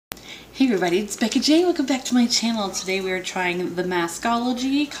Hey everybody, it's Becca J. Welcome back to my channel. Today we are trying the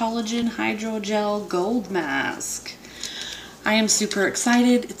Masqueology Collagen Hydrogel Gold Mask. I am super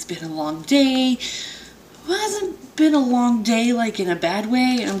excited. It's been a long day. Well, it hasn't been a long day like in a bad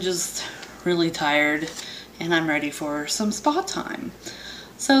way. I'm just really tired and I'm ready for some spa time.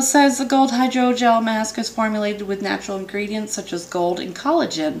 So it says the Gold Hydrogel Mask is formulated with natural ingredients such as gold and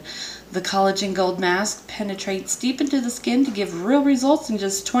collagen. The Collagen Gold Mask penetrates deep into the skin to give real results in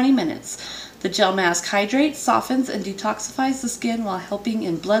just 20 minutes. The gel mask hydrates, softens, and detoxifies the skin while helping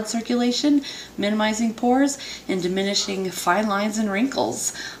in blood circulation, minimizing pores, and diminishing fine lines and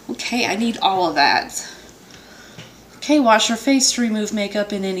wrinkles. Okay, I need all of that. Okay, wash your face to remove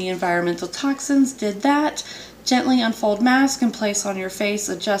makeup and any environmental toxins. Did that. Gently unfold mask and place on your face,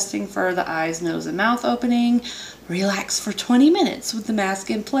 adjusting for the eyes, nose, and mouth opening. Relax for 20 minutes with the mask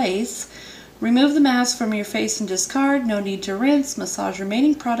in place. Remove the mask from your face and discard. No need to rinse. Massage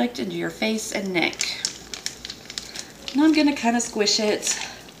remaining product into your face and neck. Now I'm going to kind of squish it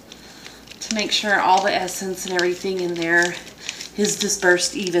to make sure all the essence and everything in there is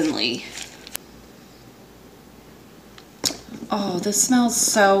dispersed evenly. Oh, this smells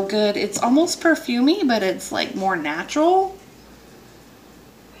so good. It's almost perfumey, but it's like more natural.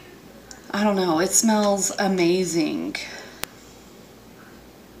 I don't know. It smells amazing.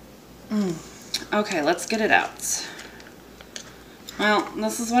 Okay, let's get it out. Well,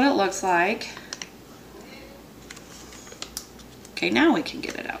 this is what it looks like. Okay, now we can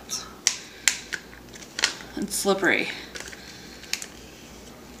get it out. It's slippery.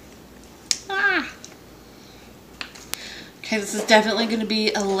 Okay, this is definitely going to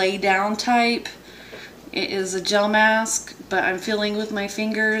be a lay down type. It is a gel mask, but I'm feeling with my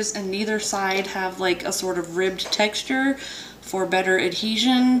fingers and neither side have like a sort of ribbed texture for better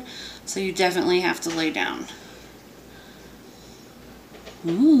adhesion. So you definitely have to lay down.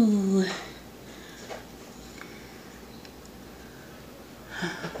 Ooh.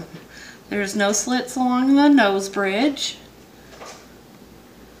 There's no slits along the nose bridge.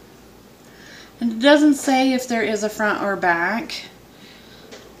 And it doesn't say if there is a front or back.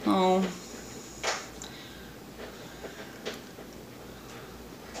 Oh.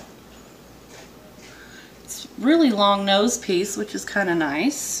 It's really long nose piece, which is kind of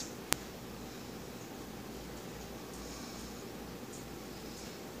nice.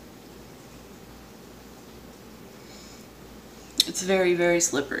 It's very, very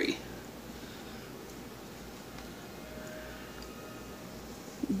slippery.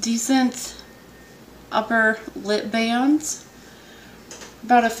 Decent upper lip bands,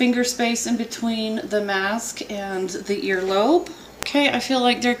 about a finger space in between the mask and the earlobe. Okay, I feel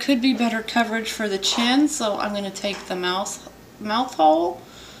like there could be better coverage for the chin, so I'm going to take the mouth hole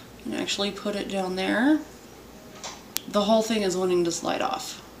and actually put it down there. The whole thing is wanting to slide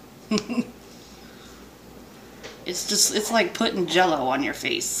off. It's like putting jello on your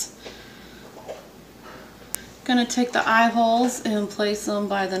face. Gonna take the eye holes and place them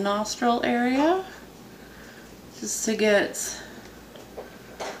by the nostril area just to get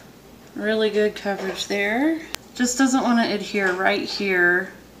really good coverage there. Just doesn't want to adhere right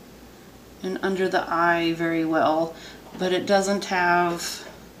here and under the eye very well, but it doesn't have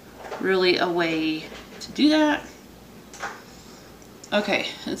really a way to do that. Okay,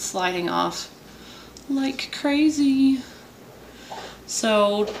 it's sliding off like crazy.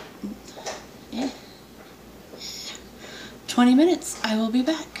 So 20 minutes, I will be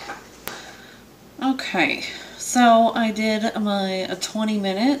back. Okay, so I did my 20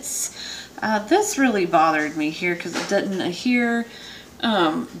 minutes. This really bothered me here because it didn't adhere.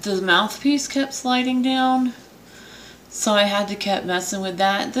 The mouthpiece kept sliding down, so I had to keep messing with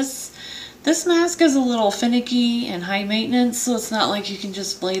that. This mask is a little finicky and high maintenance, so it's not like you can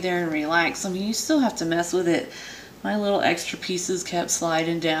just lay there and relax. I mean, you still have to mess with it. My little extra pieces kept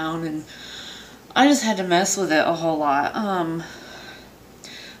sliding down, and I just had to mess with it a whole lot.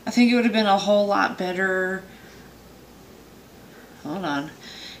 I think it would have been a whole lot better, hold on,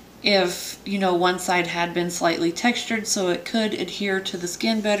 if, you know, one side had been slightly textured so it could adhere to the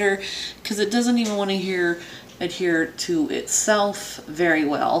skin better, because it doesn't even want to adhere to itself very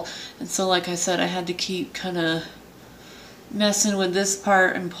well. And so, like I said, I had to keep kind of messing with this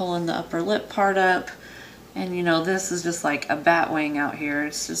part and pulling the upper lip part up. And, you know, this is just like a bat wing out here.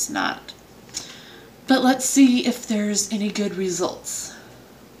 It's just not. But let's see if there's any good results.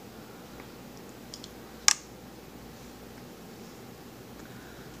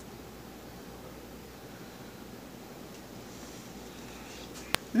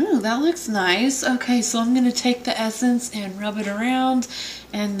 Ooh, that looks nice. Okay, so I'm going to take the essence and rub it around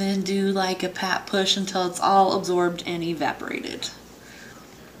and then do like a pat push until it's all absorbed and evaporated.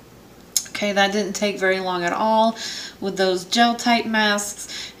 Okay, that didn't take very long at all. With those gel type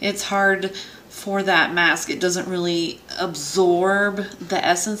masks, it's hard for that mask. It doesn't really absorb the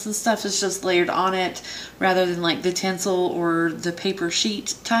essence and stuff. It's just layered on it rather than like the tinsel or the paper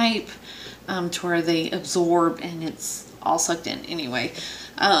sheet type, to where they absorb and it's all sucked in anyway.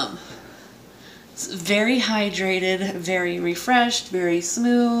 It's very hydrated, very refreshed, very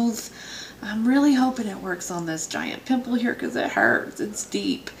smooth. I'm really hoping it works on this giant pimple here because it hurts. It's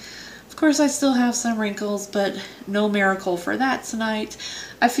deep. Of course, I still have some wrinkles, but no miracle for that tonight.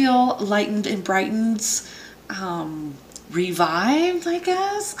 I feel lightened and brightened, revived, I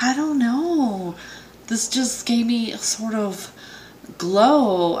guess. I don't know. This just gave me a sort of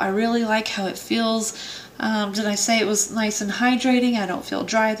glow. I really like how it feels. Did I say it was nice and hydrating? I don't feel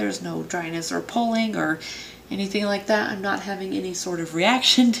dry. There's no dryness or pulling or anything like that. I'm not having any sort of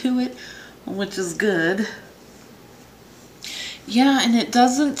reaction to it, which is good. Yeah, and it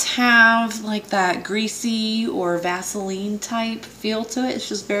doesn't have like that greasy or Vaseline type feel to it. It's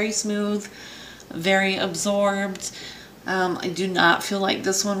just very smooth, very absorbed. I do not feel like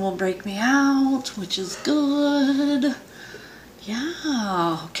this one will break me out, which is good.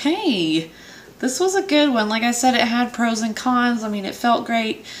 Yeah, okay. This was a good one. Like I said, it had pros and cons. I mean, it felt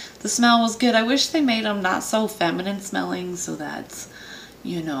great. The smell was good. I wish they made them not so feminine smelling so that,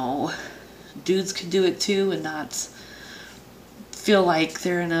 you know, dudes could do it too and not feel like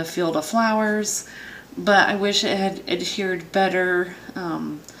they're in a field of flowers. But I wish it had adhered better.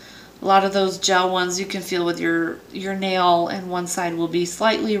 A lot of those gel ones you can feel with your nail, and one side will be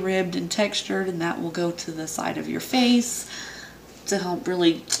slightly ribbed and textured, and that will go to the side of your face to help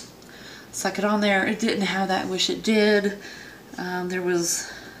really suck it on there. It didn't have that. I wish it did. There was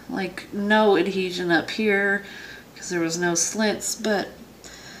like no adhesion up here because there was no slits, but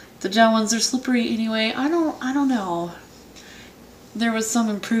the gel ones are slippery anyway. I don't know. There was some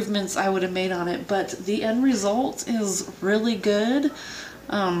improvements I would have made on it, but the end result is really good.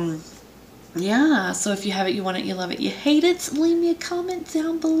 Yeah, so if you have it, you want it, you love it, you hate it, leave me a comment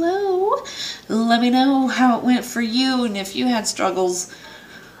down below. Let me know how it went for you and if you had struggles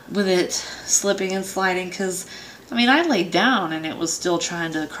with it slipping and sliding, because I mean, I laid down and it was still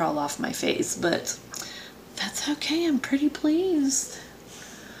trying to crawl off my face, but that's okay. I'm pretty pleased.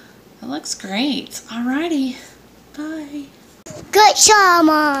 It looks great. Alrighty, bye. Good job,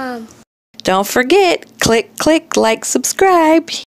 Mom. Don't forget, click, like, subscribe.